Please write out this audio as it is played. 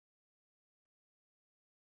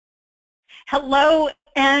Hello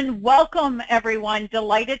and welcome, everyone.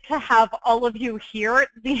 Delighted to have all of you here.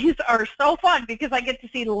 These are so fun because I get to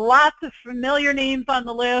see lots of familiar names on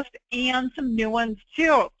the list and some new ones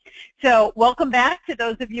too. So welcome back to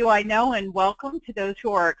those of you I know, and welcome to those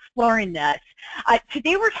who are exploring this.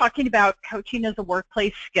 Today we're talking about coaching as a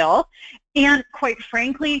workplace skill, and quite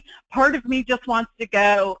frankly, part of me just wants to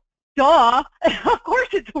go, duh, of course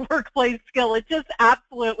it's a workplace skill. It just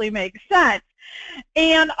absolutely makes sense.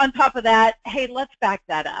 And on top of that, hey, let's back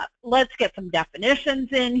that up. Let's get some definitions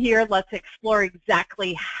in here. Let's explore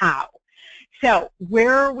exactly how. So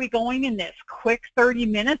where are we going in this quick 30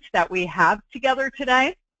 minutes that we have together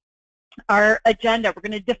today? Our agenda, we're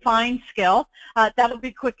going to define skill. That'll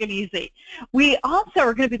be quick and easy. We also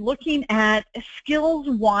are going to be looking at skills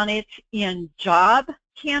wanted in job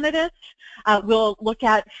candidates. We'll look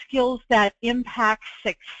at skills that impact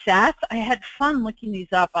success. I had fun looking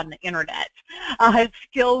these up on the internet.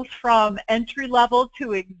 Skills from entry level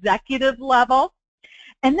to executive level.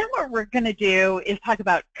 And then what we're going to do is talk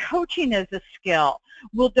about coaching as a skill.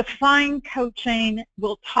 We'll define coaching.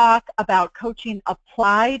 We'll talk about coaching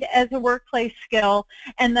applied as a workplace skill.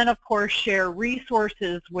 And then, of course, share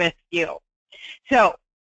resources with you. So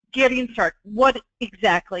getting started, what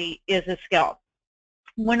exactly is a skill?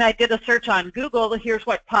 When I did a search on Google, here's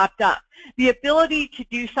what popped up. The ability to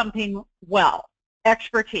do something well,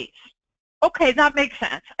 expertise. Okay, that makes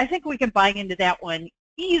sense. I think we can buy into that one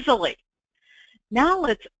easily. Now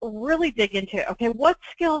let's really dig into, okay, what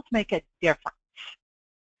skills make a difference?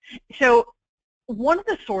 So one of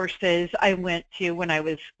the sources I went to when I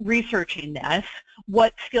was researching this,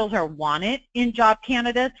 what skills are wanted in job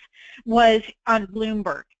candidates, was on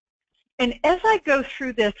Bloomberg. And as I go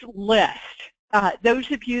through this list,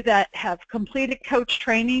 those of you that have completed coach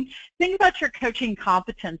training, think about your coaching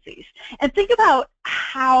competencies and think about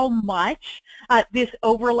how much this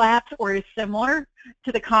overlaps or is similar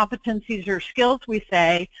to the competencies or skills we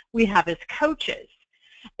say we have as coaches.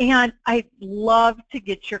 And I'd love to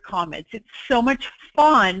get your comments. It's so much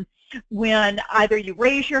fun when either you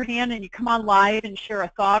raise your hand and you come on live and share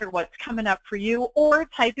a thought or what's coming up for you, or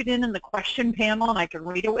type it in the question panel and I can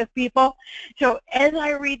read it with people. So as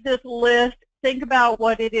I read this list, think about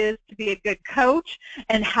what it is to be a good coach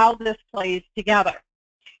and how this plays together.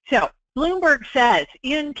 So Bloomberg says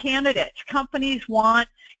in candidates, companies want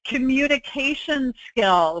communication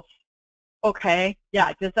skills. Okay,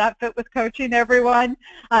 yeah, does that fit with coaching, everyone?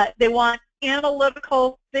 They want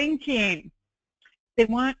analytical thinking. They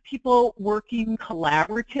want people working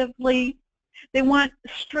collaboratively. They want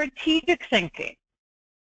strategic thinking,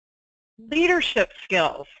 leadership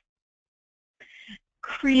skills,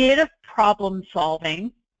 creative problem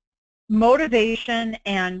solving, motivation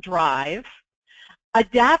and drive,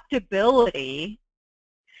 adaptability,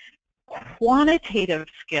 quantitative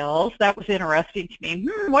skills. That was interesting to me.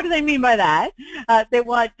 What do they mean by that? They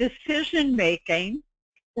want decision making,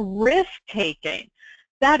 risk taking.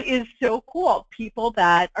 That is so cool. People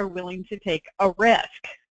that are willing to take a risk.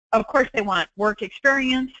 Of course, they want work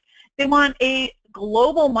experience. They want a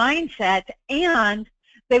global mindset, and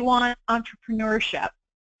they want entrepreneurship.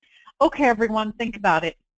 Okay, everyone, think about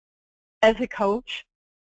it. As a coach,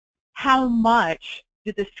 how much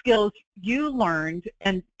did the skills you learned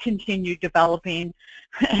and continue developing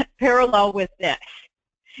parallel with this?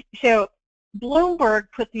 So Bloomberg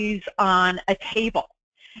put these on a table,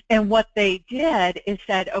 and what they did is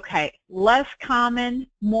said, okay, less common,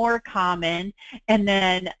 more common, and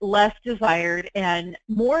then less desired and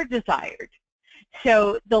more desired.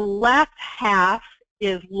 So the left half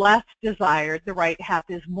is less desired, the right half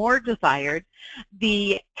is more desired,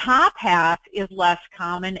 the top half is less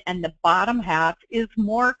common, and the bottom half is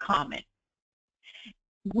more common.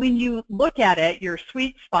 When you look at it, your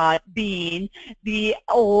sweet spot being the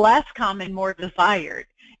less common, more desired.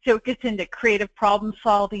 So it gets into creative problem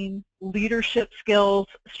solving, leadership skills,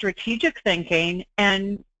 strategic thinking,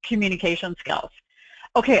 and communication skills.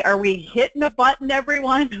 Okay, are we hitting a button,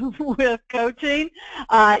 everyone, with coaching?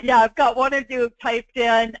 Yeah, I've got one of you typed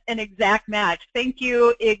in an exact match. Thank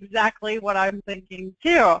you, exactly what I'm thinking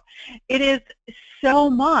too. It is so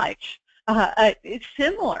much it's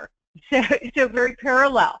similar, so very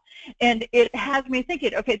parallel. And it has me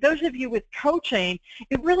thinking, okay, those of you with coaching,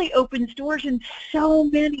 it really opens doors in so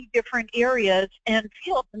many different areas and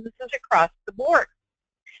fields, and this is across the board.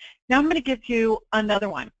 Now I'm going to give you another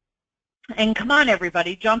one. And come on,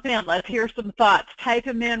 everybody, jump in. Let's hear some thoughts. Type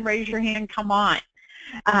them in, raise your hand, come on.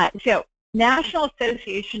 So National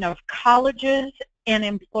Association of Colleges and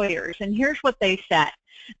Employers, and here's what they said.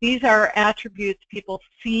 These are attributes people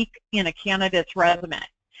seek in a candidate's resume.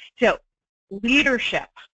 So leadership,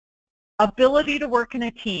 ability to work in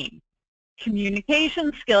a team,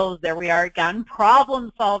 Communication skills, there we are again.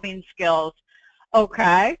 Problem-solving skills,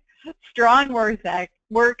 okay. Strong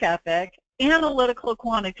work ethic, analytical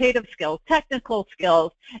quantitative skills, technical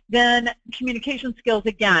skills, then communication skills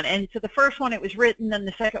again. And so the first one, it was written, then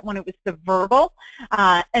the second one, it was the verbal.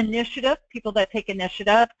 Initiative, people that take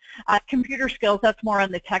initiative. Computer skills, that's more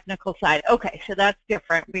on the technical side. Okay, so that's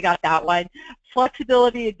different. We got that one.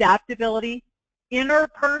 Flexibility, adaptability,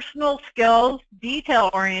 interpersonal skills,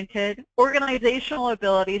 detail-oriented, organizational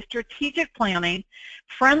ability, strategic planning,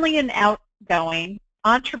 friendly and outgoing,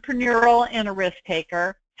 entrepreneurial and a risk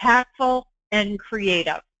taker, tactful and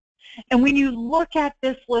creative. And when you look at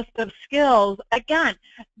this list of skills, again,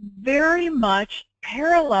 very much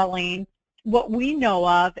paralleling what we know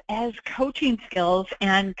of as coaching skills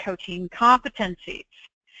and coaching competencies.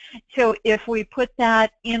 So if we put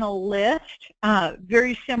that in a list,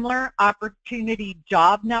 very similar, Opportunity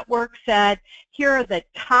Job Network said, here are the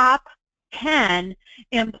top 10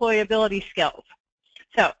 employability skills.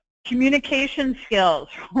 So communication skills,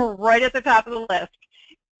 right at the top of the list.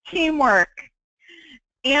 Teamwork,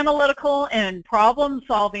 analytical and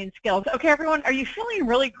problem-solving skills. Okay, everyone, are you feeling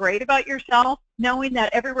really great about yourself, knowing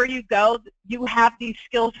that everywhere you go, you have these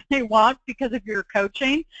skills they want because of your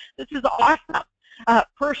coaching? This is awesome.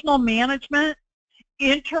 Personal management,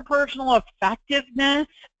 interpersonal effectiveness,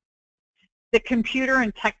 the computer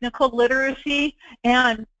and technical literacy,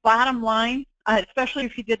 and bottom line, especially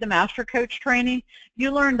if you did the Master Coach training,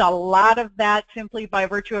 you learned a lot of that simply by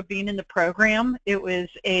virtue of being in the program. It was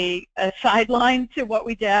a sideline to what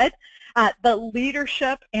we did. The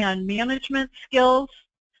leadership and management skills,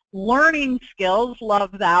 learning skills,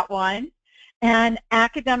 love that one, and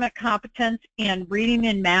academic competence and reading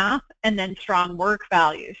and math, and then strong work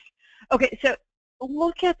values. Okay, so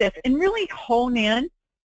look at this and really hone in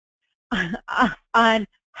on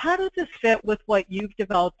how does this fit with what you've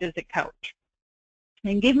developed as a coach.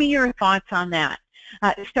 And give me your thoughts on that.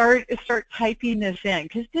 Start typing this in,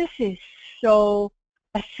 because this is so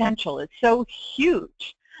essential. It's so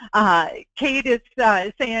huge. Kate is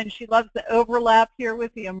saying she loves the overlap here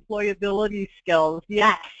with the employability skills.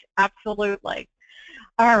 Yes, absolutely.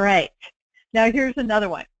 All right. Now here's another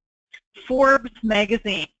one. Forbes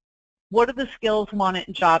magazine. What are the skills wanted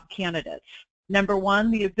in job candidates? Number one,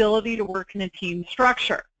 the ability to work in a team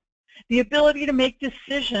structure. The ability to make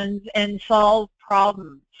decisions and solve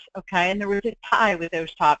problems, okay? And there was a tie with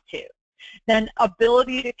those top two. Then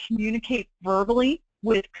ability to communicate verbally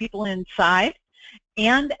with people inside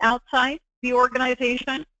and outside the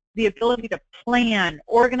organization, the ability to plan,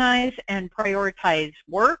 organize, and prioritize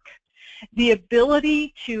work, the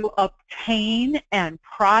ability to obtain and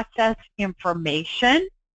process information.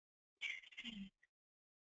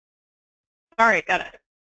 All right, got it.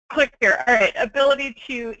 Click here. All right, ability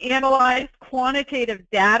to analyze quantitative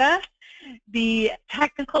data, the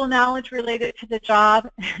technical knowledge related to the job.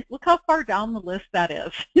 Look how far down the list that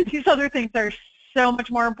is. These other things are so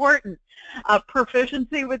much more important.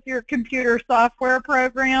 Proficiency with your computer software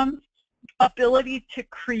programs, ability to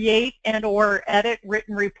create and or edit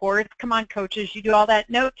written reports. Come on, coaches, you do all that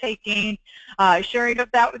note-taking, sharing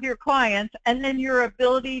of that with your clients, and then your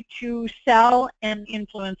ability to sell and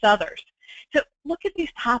influence others. So look at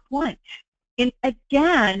these top ones. And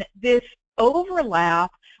again, this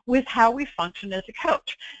overlap with how we function as a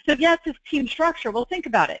coach. So yes, it's team structure. Well, think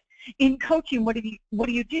about it. In coaching, what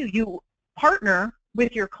do you do? You partner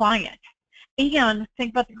with your client. And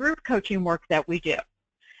think about the group coaching work that we do.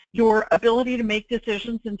 Your ability to make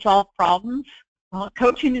decisions and solve problems. Well,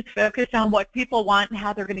 coaching is focused on what people want and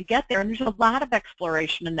how they're going to get there. And there's a lot of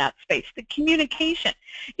exploration in that space. The communication,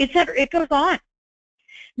 etc. It goes on.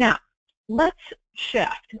 Now, let's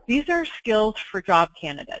shift. These are skills for job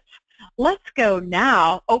candidates. Let's go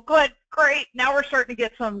now. Oh, good, great. Now we're starting to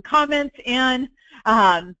get some comments in.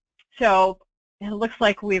 So it looks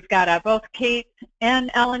like we've got both Kate and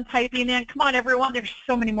Ellen typing in. Come on, everyone. There's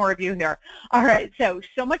so many more of you here. All right, so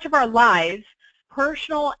much of our lives,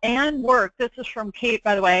 personal and work, this is from Kate,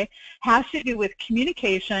 by the way, has to do with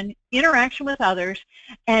communication, interaction with others,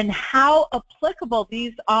 and how applicable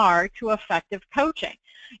these are to effective coaching.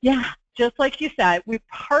 Yeah, just like you said, we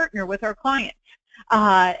partner with our clients.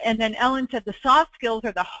 And then Ellen said the soft skills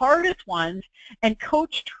are the hardest ones, and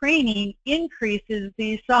coach training increases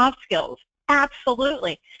these soft skills.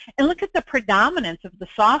 Absolutely. And look at the predominance of the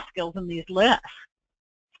soft skills in these lists.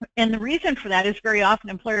 And the reason for that is very often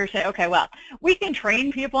employers say, okay, well, we can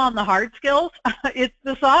train people on the hard skills. It's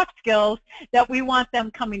the soft skills that we want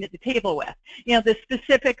them coming to the table with. You know, the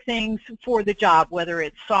specific things for the job, whether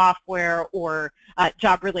it's software or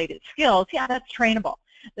job-related skills, yeah, that's trainable.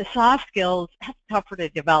 The soft skills, that's tougher to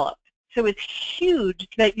develop. So it's huge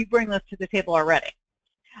that you bring this to the table already.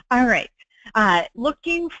 All right,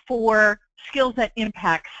 looking for skills that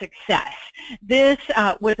impact success. This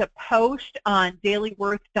was a post on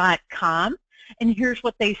dailyworth.com, and here's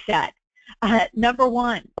what they said. Number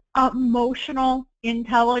one, emotional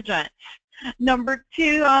intelligence. Number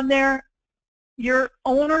two on there, your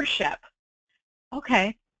ownership.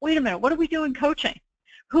 Okay, wait a minute, what do we do in coaching?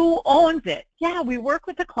 Who owns it? Yeah, we work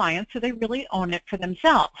with the clients so they really own it for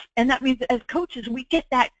themselves. And that means as coaches, we get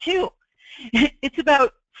that too. It's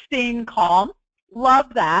about staying calm.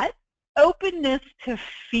 Love that. Openness to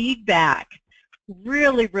feedback.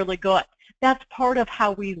 Really, really good. That's part of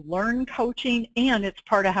how we learn coaching, and it's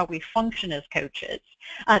part of how we function as coaches.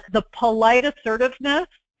 The polite assertiveness,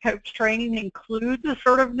 coach training includes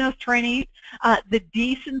assertiveness training, the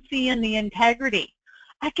decency and the integrity.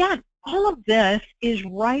 Again, all of this is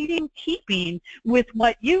right in keeping with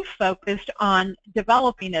what you've focused on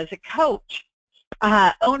developing as a coach.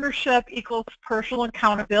 Ownership equals personal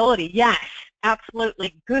accountability. Yes,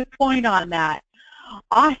 absolutely. Good point on that.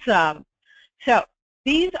 Awesome. So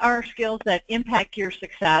these are skills that impact your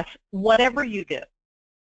success, whatever you do.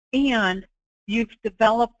 And you've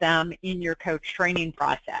developed them in your coach training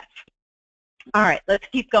process. All right, let's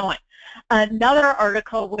keep going. Another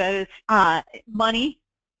article was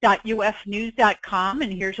money.usnews.com,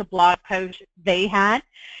 and here's a blog post they had,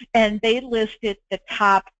 and they listed the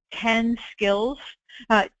top 10 skills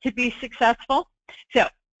to be successful. So,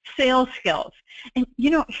 sales skills. And you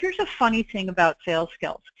know, here's a funny thing about sales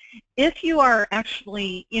skills. If you are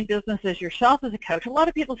actually in businesses yourself as a coach, a lot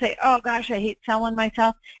of people say, oh gosh, I hate selling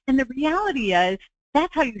myself. And the reality is,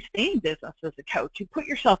 that's how you stay in business as a coach. You put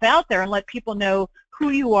yourself out there and let people know who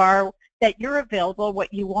you are, that you're available,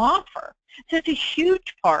 what you offer. So it's a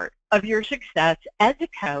huge part of your success as a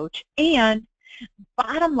coach, and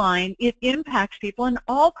bottom line, it impacts people in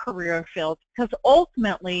all career fields, because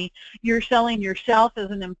ultimately you're selling yourself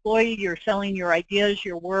as an employee, you're selling your ideas,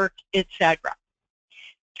 your work, etc.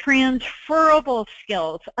 Transferable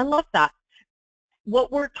skills. I love that.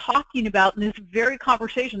 What we're talking about in this very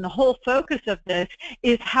conversation, the whole focus of this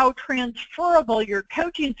is how transferable your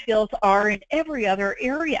coaching skills are in every other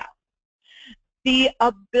area. The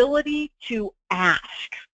ability to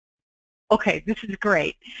ask. Okay, this is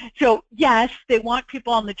great. So yes, they want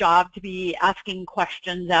people on the job to be asking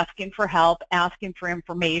questions, asking for help, asking for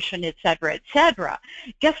information, etc., etc.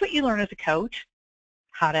 Guess what you learn as a coach?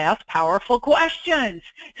 How to ask powerful questions.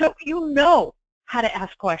 So you know how to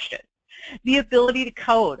ask questions. The ability to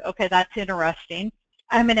code. Okay, that's interesting.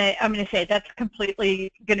 I'm gonna say that's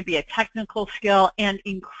completely going to be a technical skill, and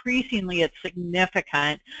increasingly it's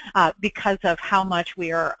significant because of how much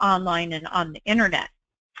we are online and on the internet.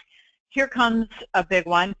 Here comes a big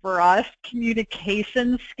one for us,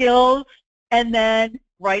 communication skills, and then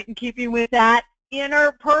right in keeping with that,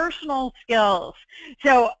 interpersonal skills.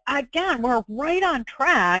 So again, we're right on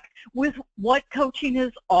track with what coaching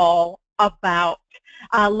is all about.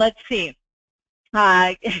 Let's see.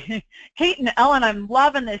 Kate and Ellen, I'm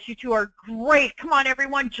loving this. You two are great. Come on,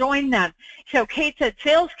 everyone, join them. So Kate said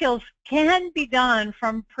sales skills can be done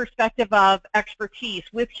from perspective of expertise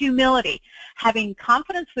with humility. Having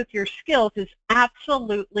confidence with your skills is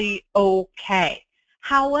absolutely okay.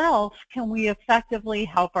 How else can we effectively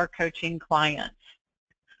help our coaching clients?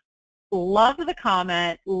 Love the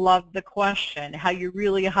comment, love the question, how you're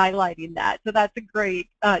really highlighting that. So that's a great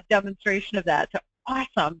demonstration of that. So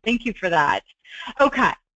awesome, thank you for that.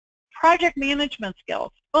 Okay, project management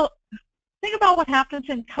skills. Well, think about what happens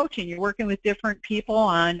in coaching. You're working with different people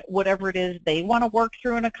on whatever it is they want to work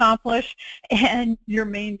through and accomplish, and you're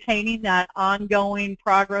maintaining that ongoing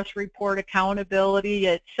progress report, accountability,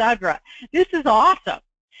 etc. This is awesome.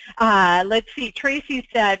 Let's see, Tracy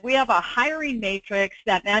said, we have a hiring matrix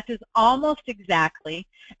that matches almost exactly,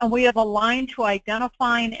 and we have aligned to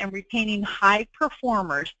identifying and retaining high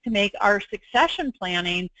performers to make our succession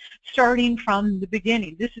planning starting from the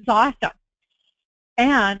beginning. This is awesome.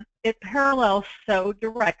 And it parallels so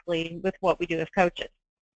directly with what we do as coaches.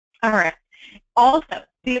 All right. Also,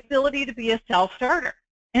 the ability to be a self-starter.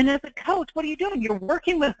 And as a coach, what are you doing? You're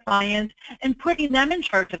working with clients and putting them in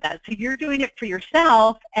charge of that. So you're doing it for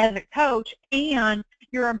yourself as a coach, and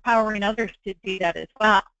you're empowering others to do that as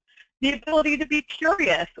well. The ability to be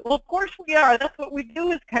curious. Well, of course we are. That's what we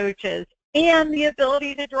do as coaches. And the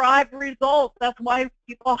ability to drive results. That's why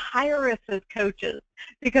people hire us as coaches,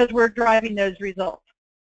 because we're driving those results.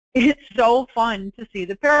 It's so fun to see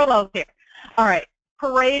the parallels here. All right,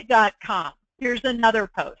 parade.com. Here's another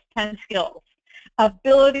post, 10 skills.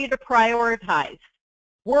 Ability to prioritize,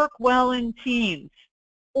 work well in teams,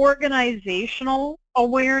 organizational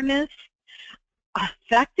awareness,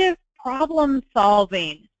 effective problem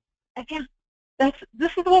solving. Again, this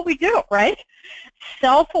is what we do, right?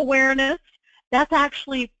 Self-awareness, that's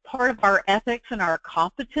actually part of our ethics and our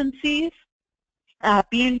competencies.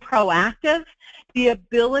 Being proactive, the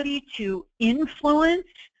ability to influence,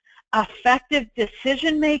 effective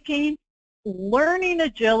decision-making, learning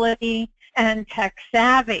agility, and tech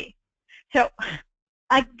savvy. So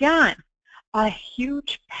again, a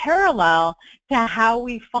huge parallel to how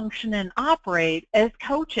we function and operate as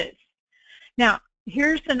coaches. Now,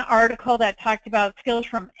 here's an article that talked about skills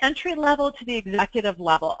from entry level to the executive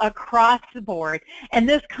level across the board, and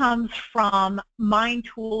this comes from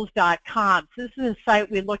mindtools.com. So this is a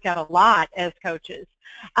site we look at a lot as coaches.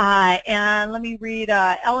 And let me read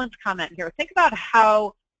Ellen's comment here. Think about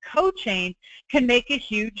how coaching can make a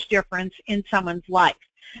huge difference in someone's life.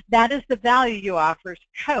 That is the value you offer as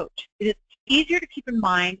a coach. It's easier to keep in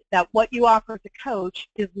mind that what you offer as a coach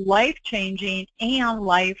is life-changing and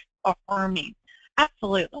life-affirming.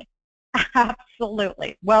 Absolutely.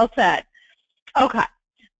 Absolutely. Well said. Okay.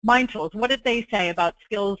 Mind Tools, what did they say about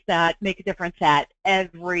skills that make a difference at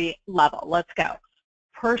every level? Let's go.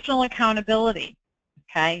 Personal accountability.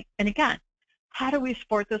 Okay. And again, how do we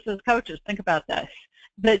support this as coaches? Think about this.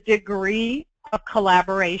 The degree of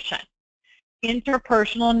collaboration,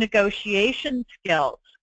 interpersonal negotiation skills,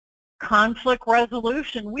 conflict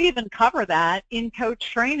resolution. We even cover that in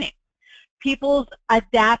coach training. People's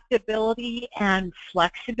adaptability and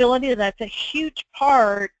flexibility, that's a huge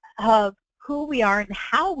part of who we are and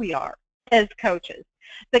how we are as coaches.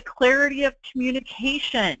 The clarity of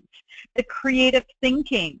communications, the creative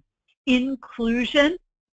thinking, inclusion,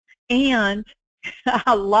 and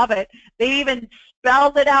I love it, they even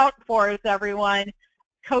spelled it out for us, everyone,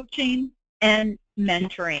 coaching and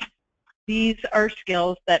mentoring. These are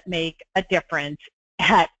skills that make a difference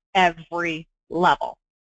at every level.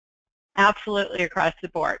 Absolutely across the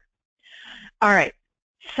board. All right,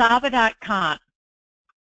 Sava.com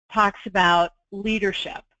talks about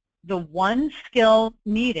leadership, the one skill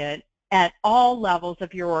needed at all levels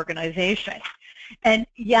of your organization. And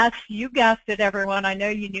yes, you guessed it, everyone. I know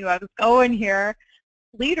you knew I was going here.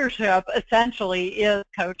 Leadership essentially is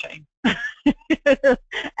coaching.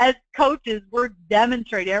 As coaches, we're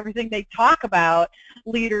demonstrating everything they talk about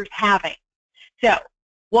leaders having. So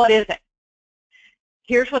what is it?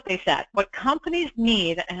 Here's what they said. What companies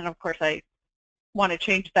need, and of course I want to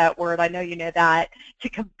change that word, I know you know that, to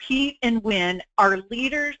compete and win are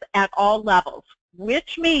leaders at all levels,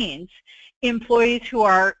 which means employees who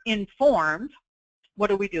are informed. What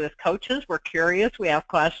do we do as coaches? We're curious, we ask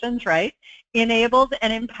questions, right? Enabled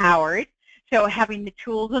and empowered, so having the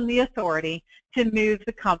tools and the authority to move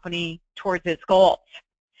the company towards its goals.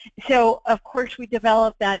 So of course we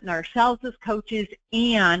develop that in ourselves as coaches,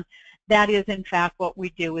 and that is in fact what we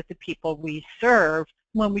do with the people we serve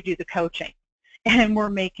when we do the coaching. And we're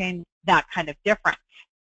making that kind of difference.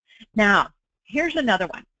 Now, here's another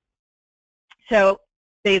one. So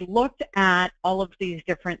they looked at all of these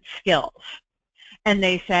different skills, and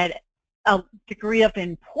they said a degree of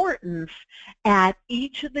importance at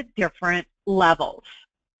each of the different levels.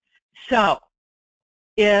 So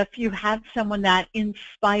if you have someone that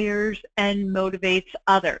inspires and motivates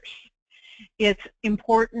others, it's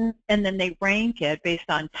important, and then they rank it based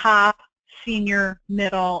on top, senior,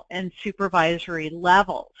 middle, and supervisory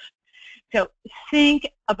levels. So think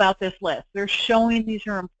about this list. They're showing these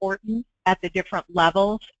are important at the different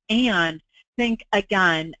levels, and think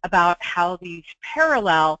again about how these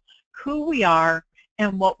parallel who we are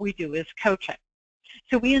and what we do as coaching.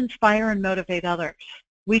 So we inspire and motivate others.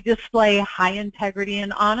 We display high integrity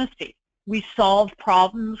and honesty. We solve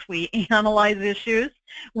problems, we analyze issues,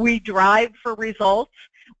 we drive for results,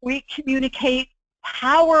 we communicate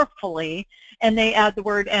powerfully, and they add the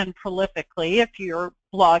word "and" prolifically. If you're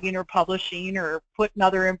blogging or publishing or putting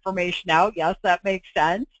other information out, yes, that makes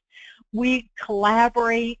sense. We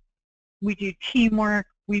collaborate, we do teamwork,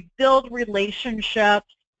 we build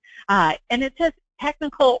relationships, and it says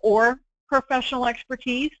technical or professional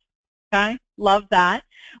expertise, okay, love that.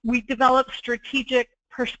 We develop strategic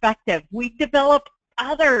perspective. We develop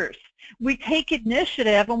others. We take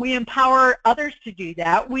initiative and we empower others to do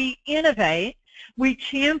that. We innovate. We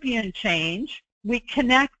champion change. We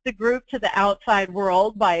connect the group to the outside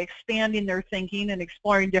world by expanding their thinking and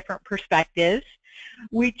exploring different perspectives.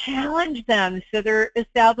 We challenge them, so they're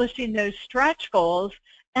establishing those stretch goals.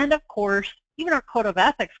 And of course, even our code of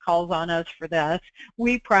ethics calls on us for this.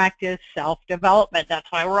 We practice self-development.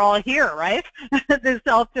 That's why we're all here, right? The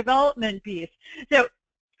self-development piece. So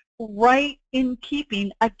right in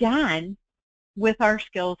keeping, again, with our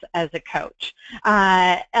skills as a coach.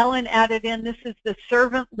 Ellen added in, this is the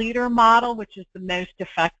servant leader model, which is the most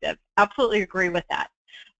effective. Absolutely agree with that.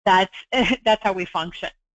 That's how we function.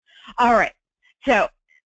 All right, so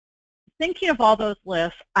thinking of all those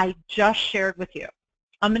lists I just shared with you,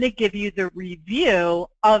 I'm going to give you the review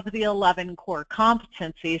of the 11 core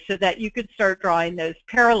competencies so that you can start drawing those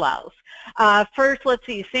parallels. First, let's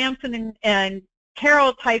see, Samson and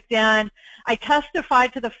Carol typed in, I testify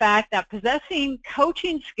to the fact that possessing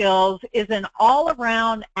coaching skills is an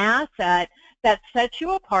all-around asset that sets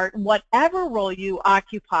you apart in whatever role you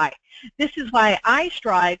occupy. This is why I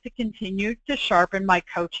strive to continue to sharpen my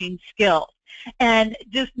coaching skills. And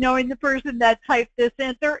just knowing the person that typed this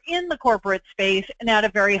in, they're in the corporate space and at a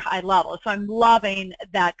very high level. So I'm loving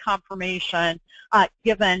that confirmation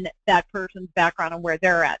given that person's background and where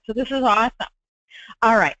they're at. So this is awesome.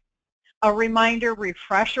 All right. A reminder,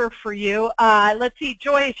 refresher for you. Let's see,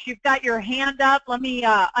 Joyce, you've got your hand up. Let me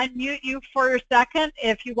unmute you for a second.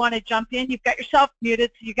 If you want to jump in, you've got yourself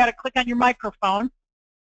muted, so you got to click on your microphone.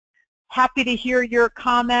 Happy to hear your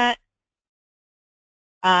comment.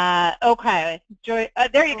 Okay, Joyce,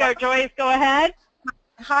 there you go, Joyce. Go ahead.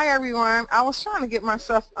 Hi, everyone. I was trying to get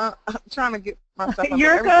myself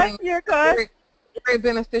You're good. You're good. Very, very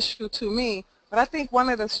beneficial to me. But I think one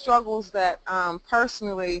of the struggles that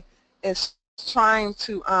personally is trying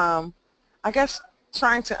to, I guess,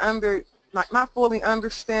 trying to not fully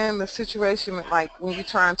understand the situation. Like when you're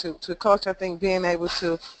trying to coach, I think being able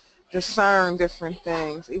to discern different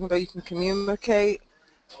things, even though you can communicate.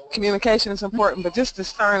 Communication is important, but just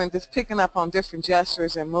discerning, just picking up on different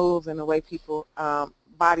gestures and moves and the way people,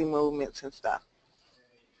 body movements and stuff.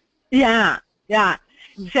 Yeah, yeah.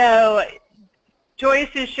 So Joyce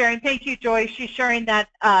is sharing, thank you, Joyce. She's sharing that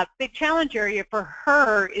big challenge area for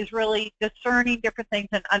her is really discerning different things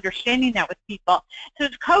and understanding that with people. So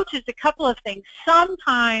as coaches, a couple of things.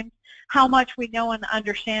 Sometimes how much we know and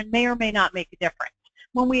understand may or may not make a difference.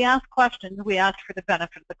 When we ask questions, we ask for the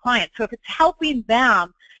benefit of the client. So if it's helping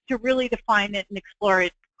them to really define it and explore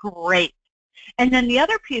it, great. And then the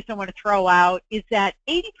other piece I want to throw out is that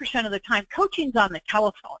 80% of the time, coaching's on the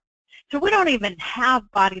telephone. So we don't even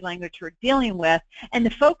have body language we're dealing with, and the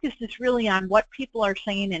focus is really on what people are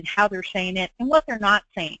saying and how they're saying it and what they're not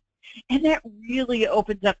saying. And that really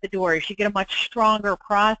opens up the doors. You get a much stronger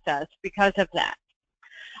process because of that.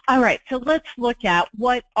 All right, so let's look at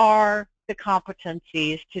what are the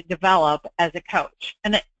competencies to develop as a coach.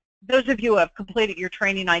 And those of you who have completed your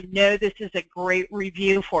training, I know this is a great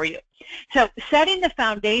review for you. So setting the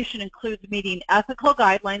foundation includes meeting ethical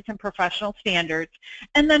guidelines and professional standards,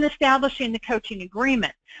 and then establishing the coaching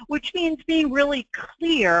agreement, which means being really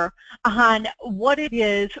clear on what it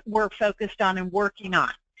is we're focused on and working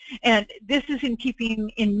on. And this is in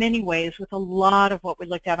keeping, in many ways, with a lot of what we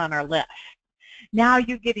looked at on our list. Now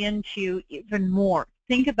you get into even more.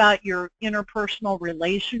 Think about your interpersonal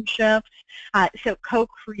relationships, so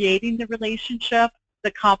co-creating the relationship,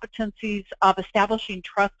 the competencies of establishing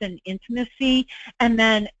trust and intimacy, and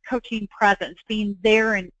then coaching presence, being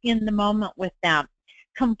there and in the moment with them,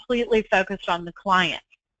 completely focused on the client.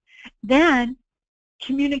 Then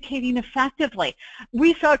communicating effectively.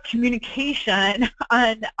 We saw communication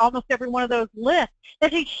on almost every one of those lists.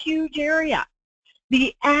 That's a huge area.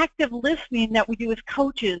 The active listening that we do as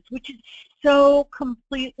coaches, which is so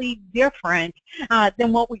completely different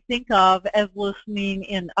than what we think of as listening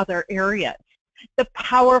in other areas. The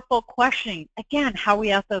powerful questioning, again, how we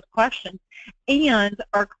ask those questions, and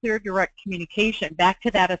our clear, direct communication, back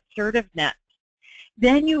to that assertiveness.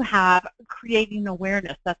 Then you have creating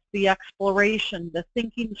awareness. That's the exploration, the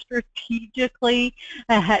thinking strategically,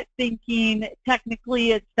 thinking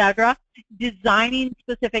technically, etc. Designing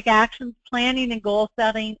specific actions, planning and goal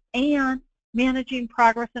setting, and managing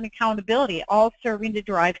progress and accountability, all serving to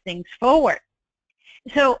drive things forward.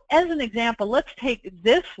 So as an example, let's take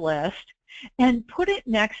this list and put it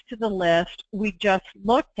next to the list we just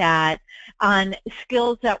looked at on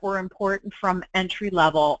skills that were important from entry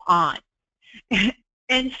level on.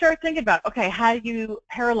 And start thinking about, okay, how do you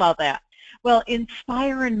parallel that? Well,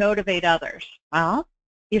 inspire and motivate others. Well,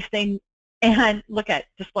 if they, and look at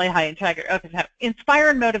display high integrity. Okay, inspire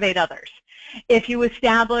and motivate others. If you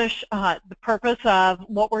establish the purpose of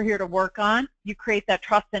what we're here to work on, you create that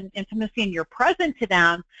trust and intimacy and you're present to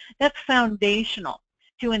them, that's foundational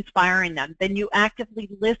to inspiring them. Then you actively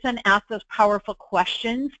listen, ask those powerful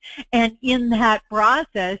questions, and in that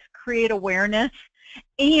process, create awareness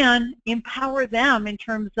and empower them in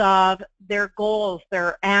terms of their goals,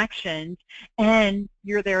 their actions, and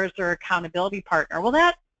you're there as their accountability partner. Well,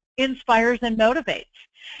 that inspires and motivates.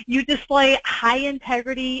 You display high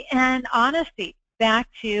integrity and honesty. back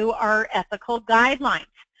to our ethical guidelines.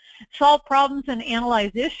 Solve problems and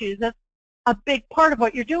analyze issues. That's a big part of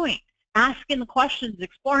what you're doing. Asking the questions,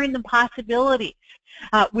 exploring the possibilities.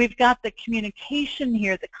 We've got the communication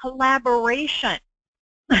here, the collaboration.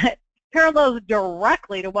 Parallels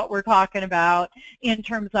directly to what we're talking about in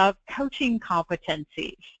terms of coaching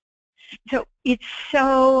competencies. So it's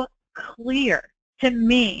so clear to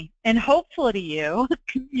me, and hopefully to you,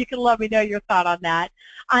 you can let me know your thought on that,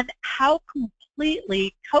 on how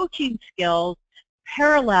completely coaching skills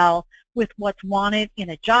parallel with what's wanted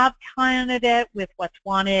in a job candidate, with what's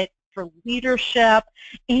wanted for leadership,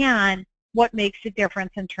 and what makes a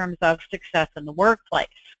difference in terms of success in the workplace.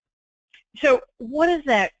 So what does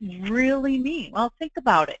that really mean? Well, think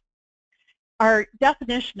about it. Our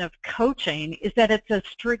definition of coaching is that it's a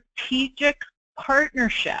strategic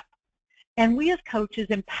partnership. And we as coaches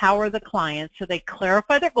empower the clients so they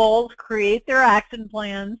clarify their goals, create their action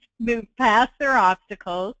plans, move past their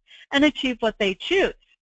obstacles, and achieve what they choose.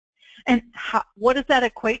 And what does that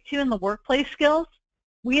equate to in the workplace skills?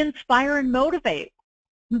 We inspire and motivate.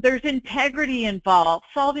 There's integrity involved,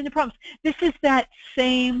 solving the problems. This is that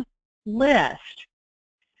same list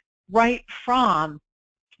right from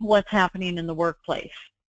what's happening in the workplace.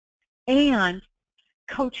 And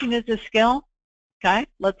coaching is a skill. Okay,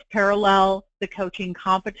 let's parallel the coaching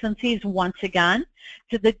competencies once again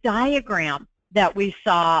to the diagram that we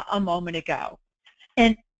saw a moment ago.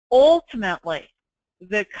 And ultimately,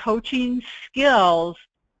 the coaching skills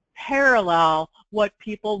parallel what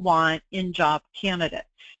people want in job candidates.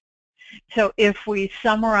 So if we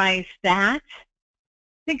summarize that,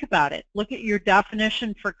 think about it. Look at your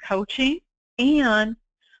definition for coaching and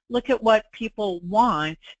look at what people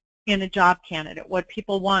want in a job candidate, what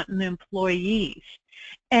people want in employees.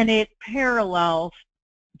 And it parallels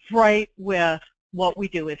right with what we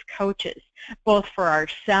do as coaches, both for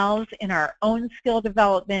ourselves in our own skill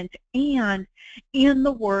development and in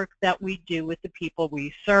the work that we do with the people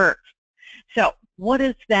we serve. So what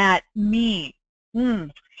does that mean?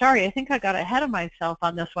 Sorry, I think I got ahead of myself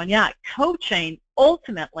on this one. Yeah, coaching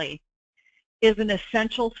ultimately is an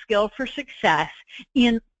essential skill for success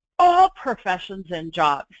in all professions and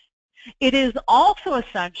jobs. It is also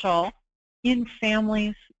essential in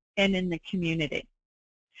families and in the community.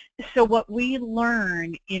 So what we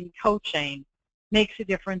learn in coaching makes a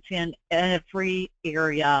difference in every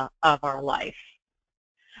area of our life.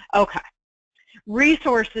 Okay,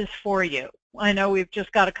 resources for you. I know we've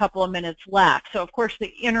just got a couple of minutes left. So of course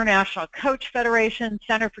the International Coach Federation,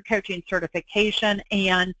 Center for Coaching Certification,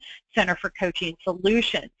 and Center for Coaching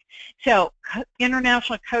Solutions. So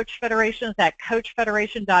International Coach Federation is at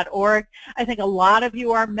coachfederation.org. I think a lot of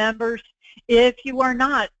you are members. If you are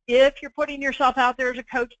not, if you're putting yourself out there as a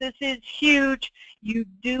coach, this is huge. You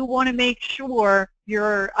do want to make sure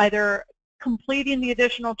you're either completing the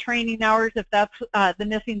additional training hours, if that's the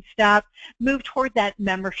missing step, move toward that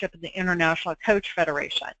membership in the International Coach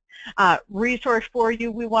Federation. Resource for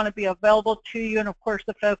you, we want to be available to you, and of course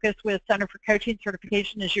the focus with Center for Coaching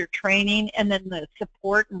Certification is your training and then the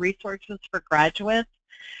support and resources for graduates.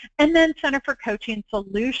 And then Center for Coaching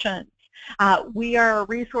Solutions. We are a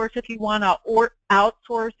resource if you want to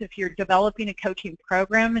outsource, if you're developing a coaching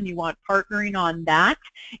program and you want partnering on that,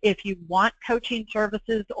 if you want coaching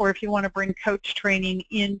services, or if you want to bring coach training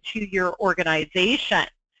into your organization.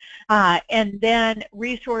 And then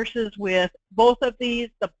resources with both of these,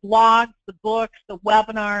 the blogs, the books, the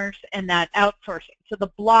webinars, and that outsourcing. So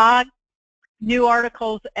the blog, new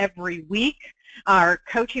articles every week, our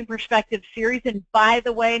Coaching Perspective series, and by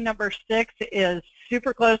the way, number 6 is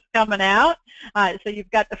super close to coming out. So you've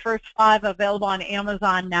got the first 5 available on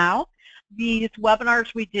Amazon now. These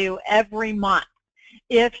webinars we do every month.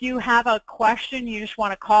 If you have a question, you just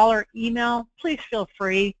want to call or email, please feel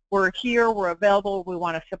free. We're here, we're available, we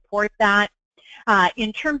want to support that.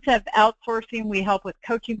 In terms of outsourcing, we help with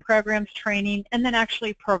coaching programs, training, and then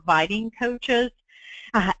actually providing coaches.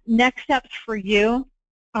 Next steps for you,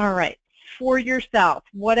 all right, for yourself,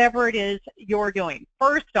 whatever it is you're doing.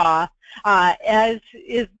 First off, as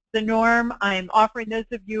is the norm, I'm offering those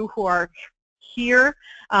of you who are here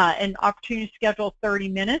an opportunity to schedule 30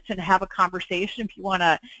 minutes and have a conversation if you want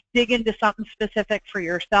to dig into something specific for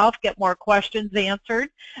yourself, get more questions answered.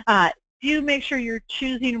 Do make sure you're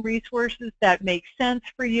choosing resources that make sense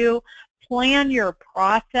for you. Plan your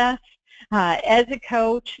process as a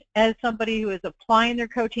coach, as somebody who is applying their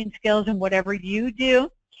coaching skills in whatever you do.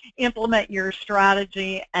 Implement your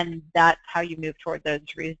strategy, and that's how you move toward those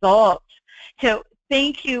results. So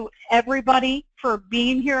thank you, everybody, for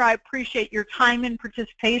being here. I appreciate your time and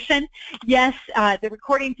participation. Yes, the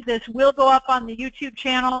recording to this will go up on the YouTube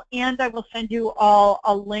channel, and I will send you all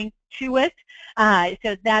a link to it.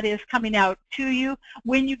 So that is coming out to you.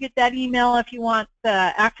 When you get that email, if you want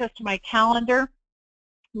access to my calendar,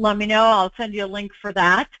 let me know. I'll send you a link for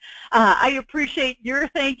that. I appreciate your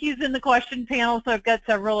thank yous in the question panel, so I've got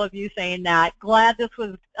several of you saying that. Glad this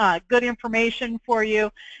was good information for you.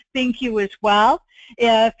 Thank you as well.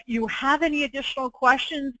 If you have any additional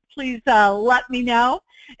questions, please let me know.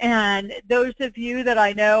 And those of you that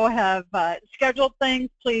I know have scheduled things,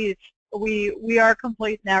 please, we are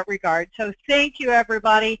complete in that regard. So thank you,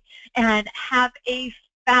 everybody, and have a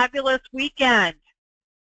fabulous weekend.